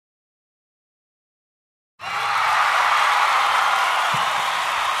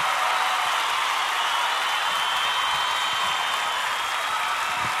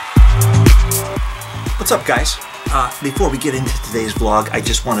What's up, guys? Before we get into today's vlog, I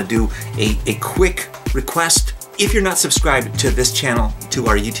just want to do a quick request. If you're not subscribed to this channel, to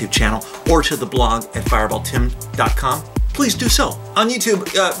our YouTube channel, or to the blog at fireballtim.com, please do so. On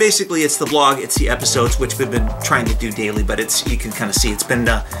YouTube, basically it's the vlog, it's the episodes, which we've been trying to do daily, but you can kind of see it's been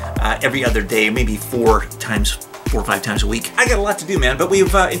every other day, maybe 4 or 5 times a week. I got a lot to do, man, but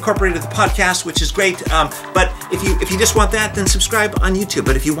we've incorporated the podcast, which is great. But if you just want that, then subscribe on YouTube.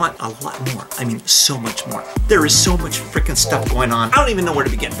 But if you want a lot more, I mean, so much more. There is so much freaking stuff going on. I don't even know where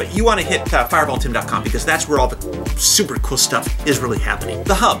to begin, but you want to hit fireballtim.com because that's where all the super cool stuff is really happening.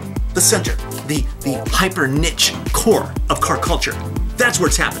 The hub, the center, the hyper niche core of car culture. That's where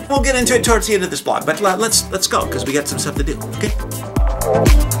it's happening. We'll get into it towards the end of this vlog, but let's go because we got some stuff to do, okay?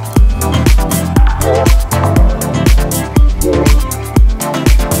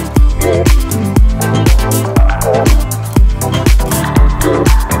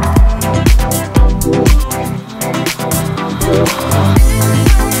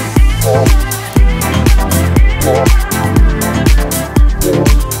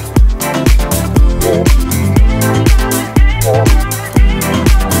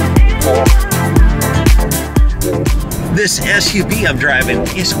 This SUV I'm driving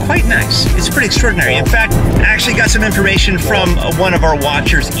is quite nice. It's pretty extraordinary. In fact, I actually got some information from one of our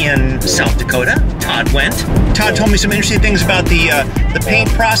watchers in South Dakota. Todd went. Todd told me some interesting things about the paint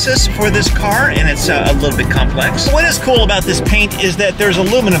process for this car, and it's a little bit complex. What is cool about this paint is that there's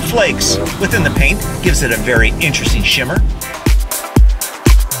aluminum flakes within the paint. Gives it a very interesting shimmer.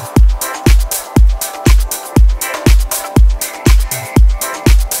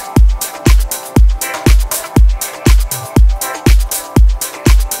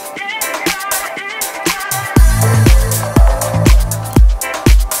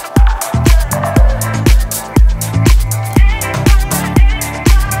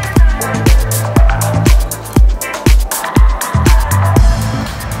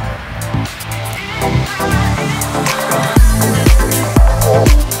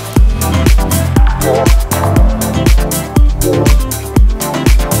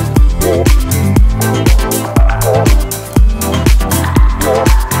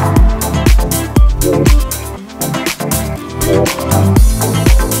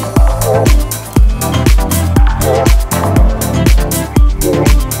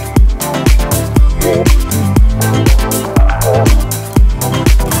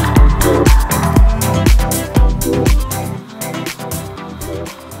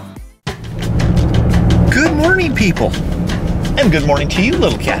 People. And good morning to you,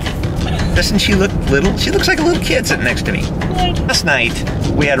 little cat. Doesn't she look little? She looks like a little kid sitting next to me. Last night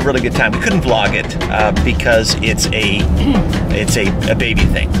we had a really good time. We couldn't vlog it because it's a baby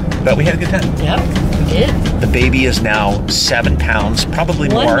thing, but we had a good time. Yep, we did. The baby is now 7 pounds, probably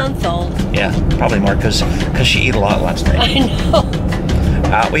more. 1 month old. Yeah, probably more because she ate a lot last night. I know.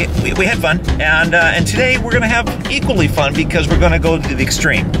 We had fun, and today we're gonna have equally fun because we're gonna go to the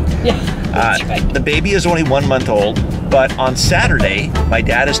extreme. Yeah, that's right. The baby is only 1 month old, but on Saturday, my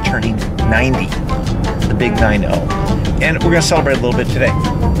dad is turning 90, the big 9-0. And we're gonna celebrate a little bit today,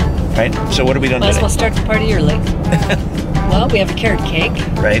 right? So what are we doing today? Might as well start the party early. Well, we have a carrot cake.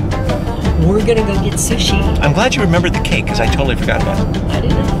 Right. We're gonna go get sushi. I'm glad you remembered the cake, because I totally forgot about it. I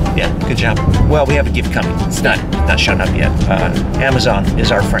didn't. Yeah, good job. Well, we have a gift coming. It's not shown up yet. Amazon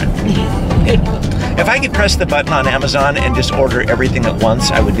is our friend. If I could press the button on Amazon and just order everything at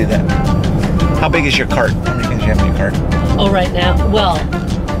once, I would do that. How big is your cart? How many things do you have in your cart? Oh, right now, well,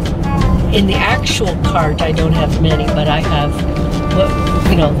 in the actual cart, I don't have many, but I have,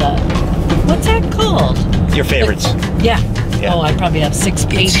 what's that called? Your favorites. Yeah. Yeah. Oh, I probably have 6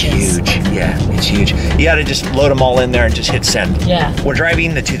 pages. It's huge. Yeah, it's huge. You got to just load them all in there and just hit send. Yeah. We're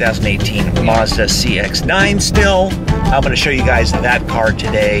driving the 2018 Mazda CX-9 still. I'm going to show you guys that car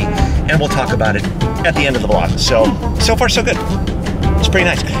today, and we'll talk about it at the end of the vlog. So far so good. It's pretty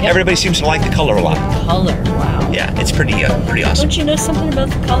nice. Yep. Everybody seems to like the color a lot. Color, wow. Yeah, it's pretty awesome. Don't you know something about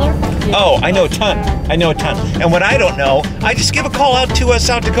the color? Yeah. Oh, I know a ton. I know a ton. And what I don't know, I just give a call out to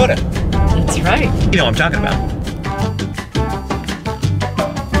South Dakota. That's right. You know what I'm talking about.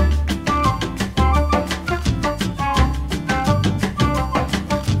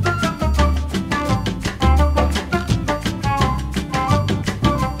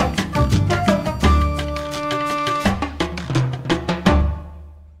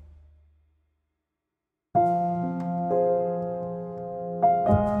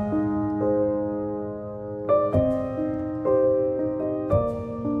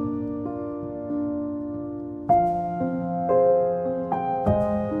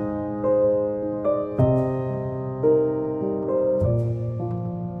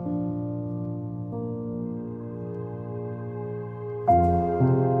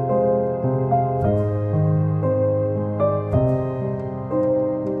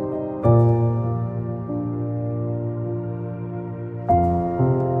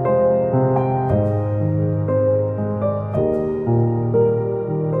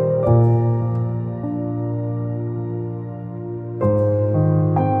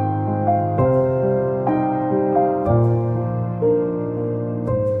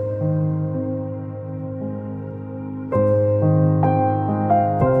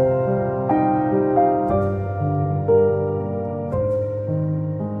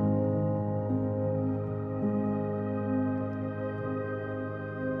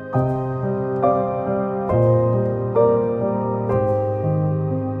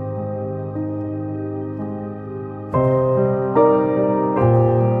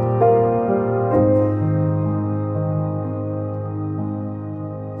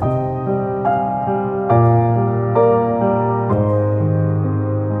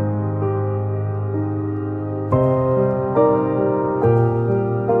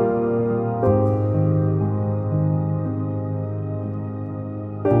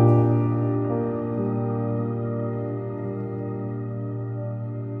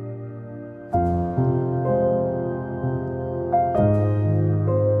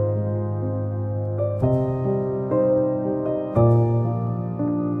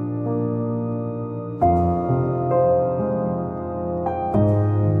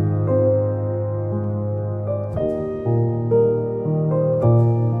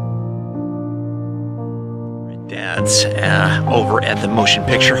 friends over at the Motion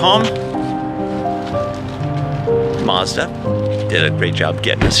Picture Home. Mazda did a great job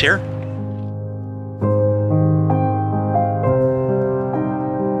getting us here.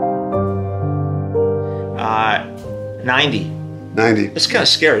 Uh, 90. 90. It's kind of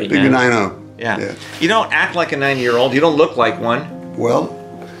scary, Big man. 90. Yeah. You don't act like a 90-year-old. You don't look like one. Well,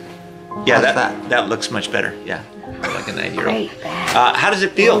 yeah, how's that looks much better. Yeah, like a 90-year-old. Great. How does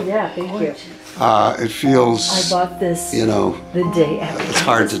it feel? Oh, yeah, thank you. it feels, I bought this, you know, the day after. it's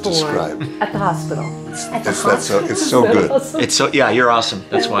hard to I was born. describe. At the hospital. It's so good. It's so, yeah, you're awesome.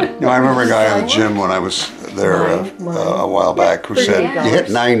 That's why. You know, I remember a guy in the gym when I was there a while back who said, you hit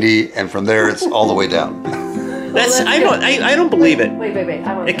 90 and from there it's all the way down. I don't believe it. Wait.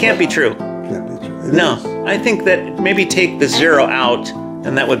 It can't be true. Can't be true. It No, is. I think that maybe take the 0 out,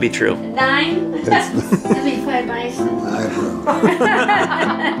 and that would be true. 9? That'd be quite nice.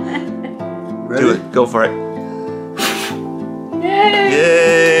 Ready? Do it. Go for it. Yay!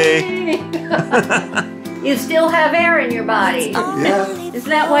 Yay! You still have air in your body. Yeah. Isn't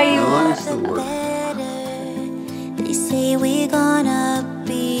that why you... My lungs still work. They say we're gonna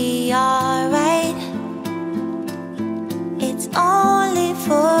be alright. It's only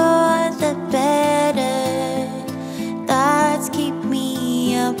for the better. Thoughts keep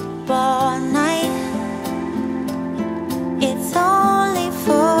me up all night. It's only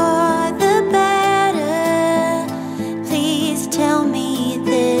for the better. Please tell me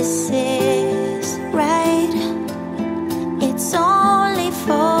this is right. It's only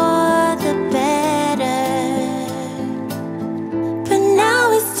for the better. But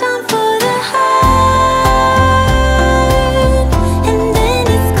now it's time for the hard, and then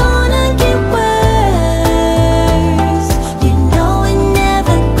it's gonna get worse. You know we're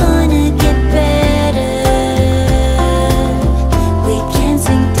never gonna get better. We can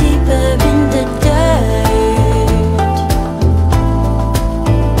sink deeper in the dirt.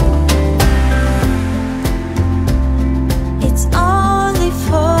 It's only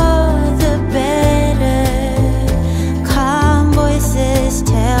for the better. Calm voices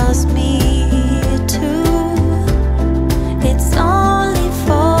tells me to. It's only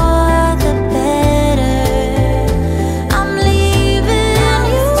for the better. I'm leaving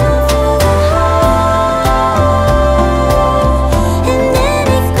you, and then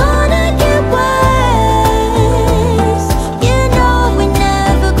it's gonna get worse. You know we're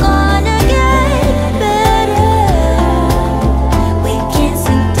never gonna get better. We can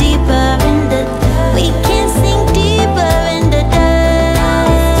sink deeper in the dirt. We can sink deeper in the dirt.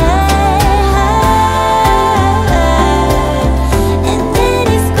 And then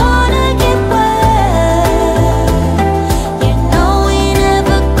it's gonna get worse. You know we're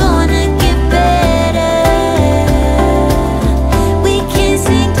never gonna get better. We can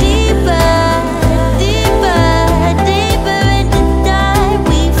sink deeper, deeper, deeper in the dirt.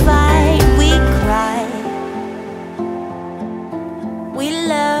 We fight, we cry. We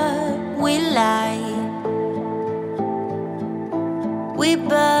love, we lie. We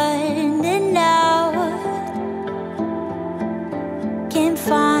burn and out. Can't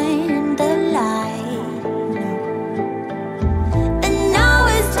find the light. And now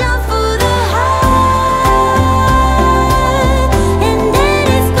it's time for the hard, and then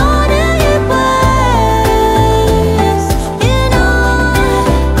it's gonna get worse. You know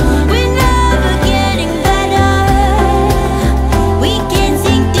we're never getting better. We can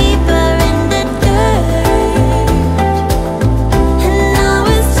sink deeper in the dirt. And now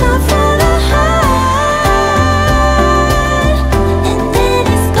it's time for the hard, and then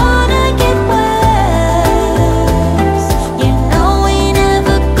it's gonna get worse. You know we're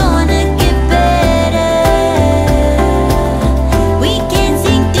never gonna get better. We can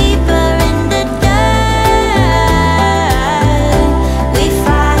sink deeper in the dirt. We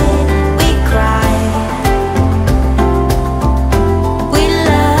fight, we cry. We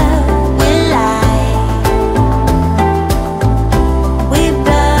love, we lie. We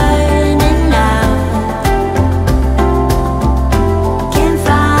burn and out. Can't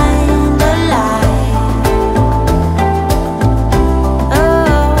find the light.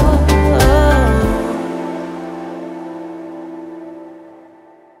 Oh,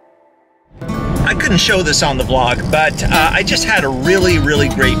 I couldn't show this on the vlog, but I just had a really, really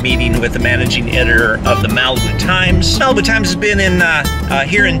great meeting with the managing editor of the Malibu Times. Malibu Times has been in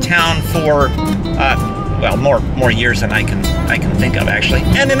here in town for well, more years than I can think of, actually.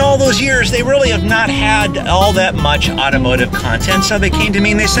 And in all those years, they really have not had all that much automotive content. So they came to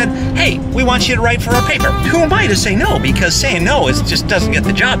me and they said, "Hey, we want you to write for our paper." Who am I to say no? Because saying no just doesn't get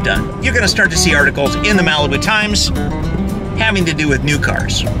the job done. You're going to start to see articles in the Malibu Times having to do with new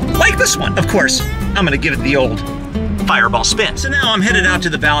cars, like this one. Of course, I'm going to give it the old Fireball Spin. So now I'm headed out to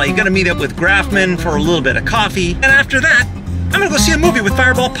the valley, gonna meet up with Grafman for a little bit of coffee, and after that, I'm gonna go see a movie with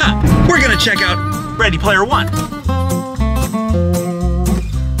Fireball Pop. We're gonna check out Ready Player One.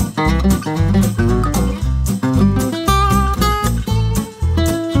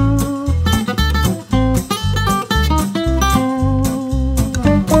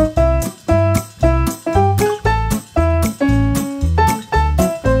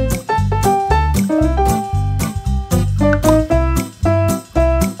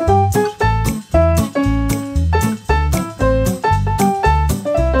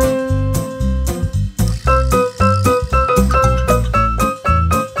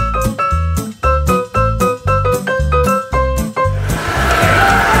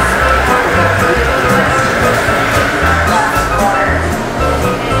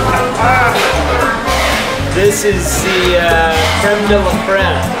 This is the creme de la creme.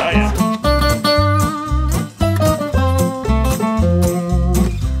 Oh, yeah.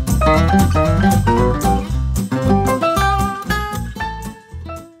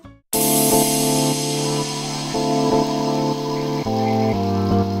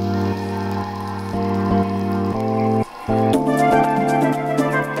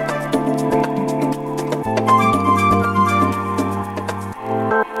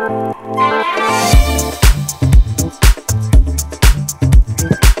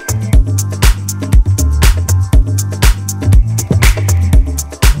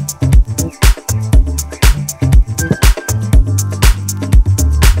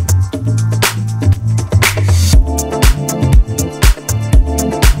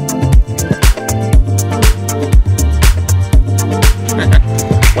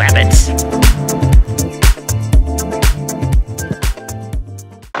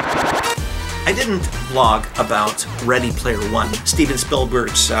 I didn't vlog about Ready Player One, Steven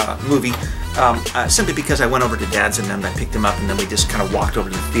Spielberg's movie, simply because I went over to Dad's and then I picked him up and then we just kind of walked over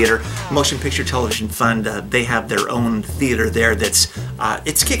to the theater. Motion Picture Television Fund, they have their own theater there that's,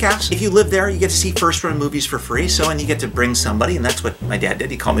 it's kick-ass. If you live there, you get to see first-run movies for free, and you get to bring somebody, and that's what my dad did.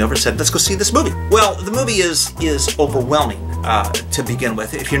 He called me over and said, let's go see this movie. Well, the movie is overwhelming to begin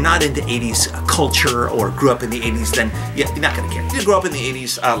with. If you're not into 80s culture or grew up in the 80s, then you're not going to care. If you grew up in the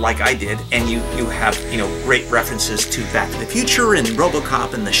 80s like I did, and you have, great references to Back to the Future and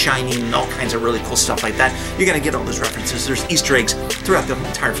RoboCop and The Shining and all kinds of really cool stuff like that, you're going to get all those references. There's Easter eggs throughout the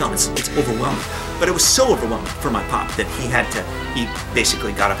entire film. It's overwhelming. But it was so overwhelming for my pop that he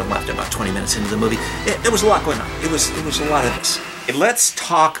basically got up and left about 20 minutes into the movie. There was a lot going on. It was a lot of this. Let's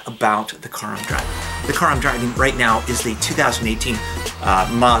talk about the car I'm driving. The car I'm driving right now is the 2018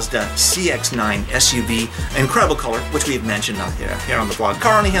 Mazda CX-9 SUV. Incredible color, which we've mentioned here on the blog. The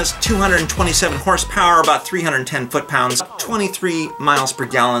car only has 227 horsepower, about 310 foot-pounds, 23 miles per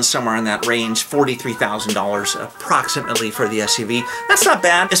gallon, somewhere in that range, $43,000 approximately for the SUV. That's not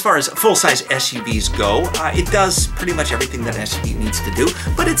bad as far as full-size SUVs go. It does pretty much everything that an SUV needs to do,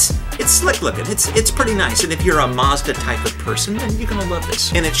 but it's slick looking. It's pretty nice, and if you're a Mazda type of person, then you're gonna love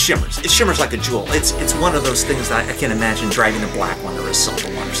this. And it shimmers. It shimmers like a jewel. It's one of those things that I can imagine driving a black one or a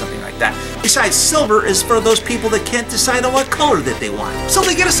silver one or something like that. Besides, silver is for those people that can't decide on what color that they want. So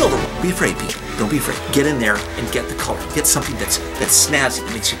they get a silver one. Be afraid, people. Don't be afraid. Get in there and get the color. Get something that's snazzy,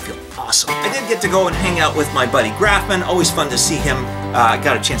 that makes you feel awesome. I did get to go and hang out with my buddy Grafman. Always fun to see him. I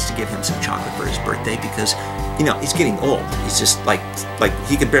got a chance to give him some chocolate for his birthday because, he's getting old. He's just like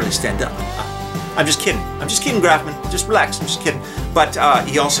he can barely stand up. I'm just kidding. I'm just kidding, Grafman. Just relax. I'm just kidding. But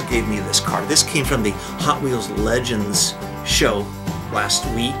he also gave me this car. This came from the Hot Wheels Legends show last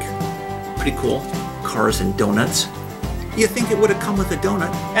week. Pretty cool. Cars and donuts. You think it would have come with a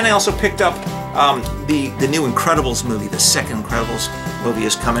donut. And I also picked up the new Incredibles movie. The second Incredibles movie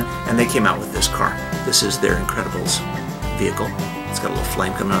is coming, and they came out with this car. This is their Incredibles vehicle. It's got a little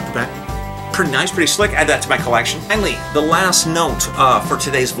flame coming out the back. Pretty nice, pretty slick. Add that to my collection. Finally, the last note for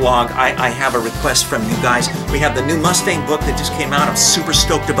today's vlog, I have a request from you guys. We have the new Mustang book that just came out. I'm super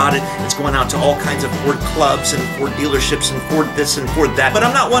stoked about it. It's going out to all kinds of Ford clubs and Ford dealerships and Ford this and Ford that. But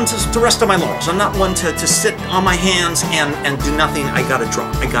I'm not one to rest on my laurels. I'm not one to sit on my hands and do nothing. I gotta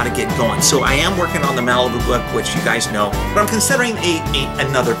draw. I gotta get going. So I am working on the Malibu book, which you guys know. But I'm considering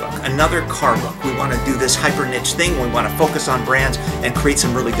another book, another car book. We want to do this hyper niche thing. We want to focus on brands and create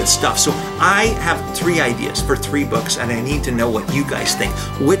some really good stuff. So I have 3 ideas for 3 books, and I need to know what you guys think.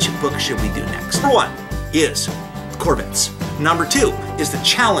 Which book should we do next? Number 1 is Corvettes. Number 2 is the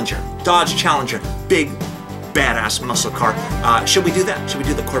Challenger, Dodge Challenger, big, badass muscle car. Should we do that? Should we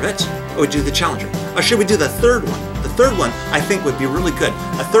do the Corvettes, or do the Challenger? Or should we do the third one? The third one I think would be really good.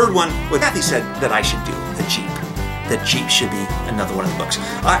 A third one, Kathy said that I should do a Jeep. that Jeep should be another one of the books.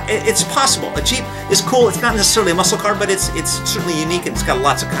 It's possible. A Jeep is cool. It's not necessarily a muscle car, but it's certainly unique, and it's got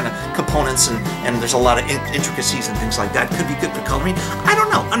lots of kind of components, and there's a lot of intricacies and things like that. Could be good for coloring. I don't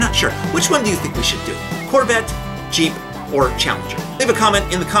know. I'm not sure. Which one do you think we should do? Corvette, Jeep, or Challenger? Leave a comment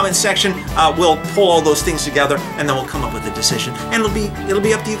in the comment section. We'll pull all those things together, and then we'll come up with a decision, and it'll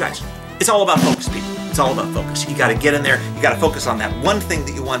be up to you guys. It's all about focus, people. It's all about focus. You got to get in there. You got to focus on that one thing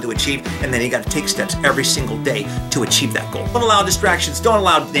that you want to achieve, and then you got to take steps every single day to achieve that goal. Don't allow distractions. Don't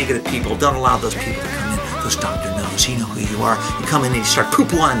allow negative people. Don't allow those people to come in. Those Dr. No's. You know who you are. You come in and you start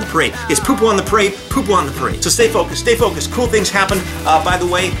poo-poo on the parade. It's poo-poo on the parade. Poo-poo on the parade. So stay focused. Stay focused. Cool things happen. By the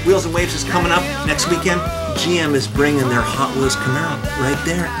way, Wheels and Waves is coming up next weekend. GM is bringing their Hot Wheels Camaro right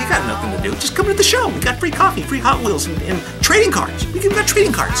there. You got nothing to do. Just come to the show. We got free coffee, free Hot Wheels, and trading cards. We got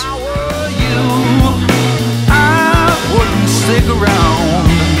trading cards. I wouldn't stick around.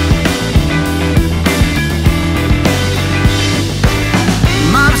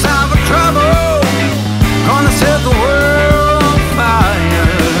 Might have a trouble, gonna set the world on fire.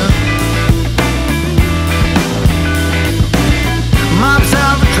 Might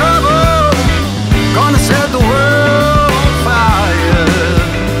have a trouble, gonna set the world on fire.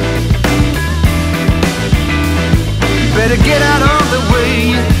 Better get out of the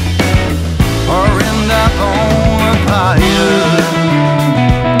way or end up on a pyre.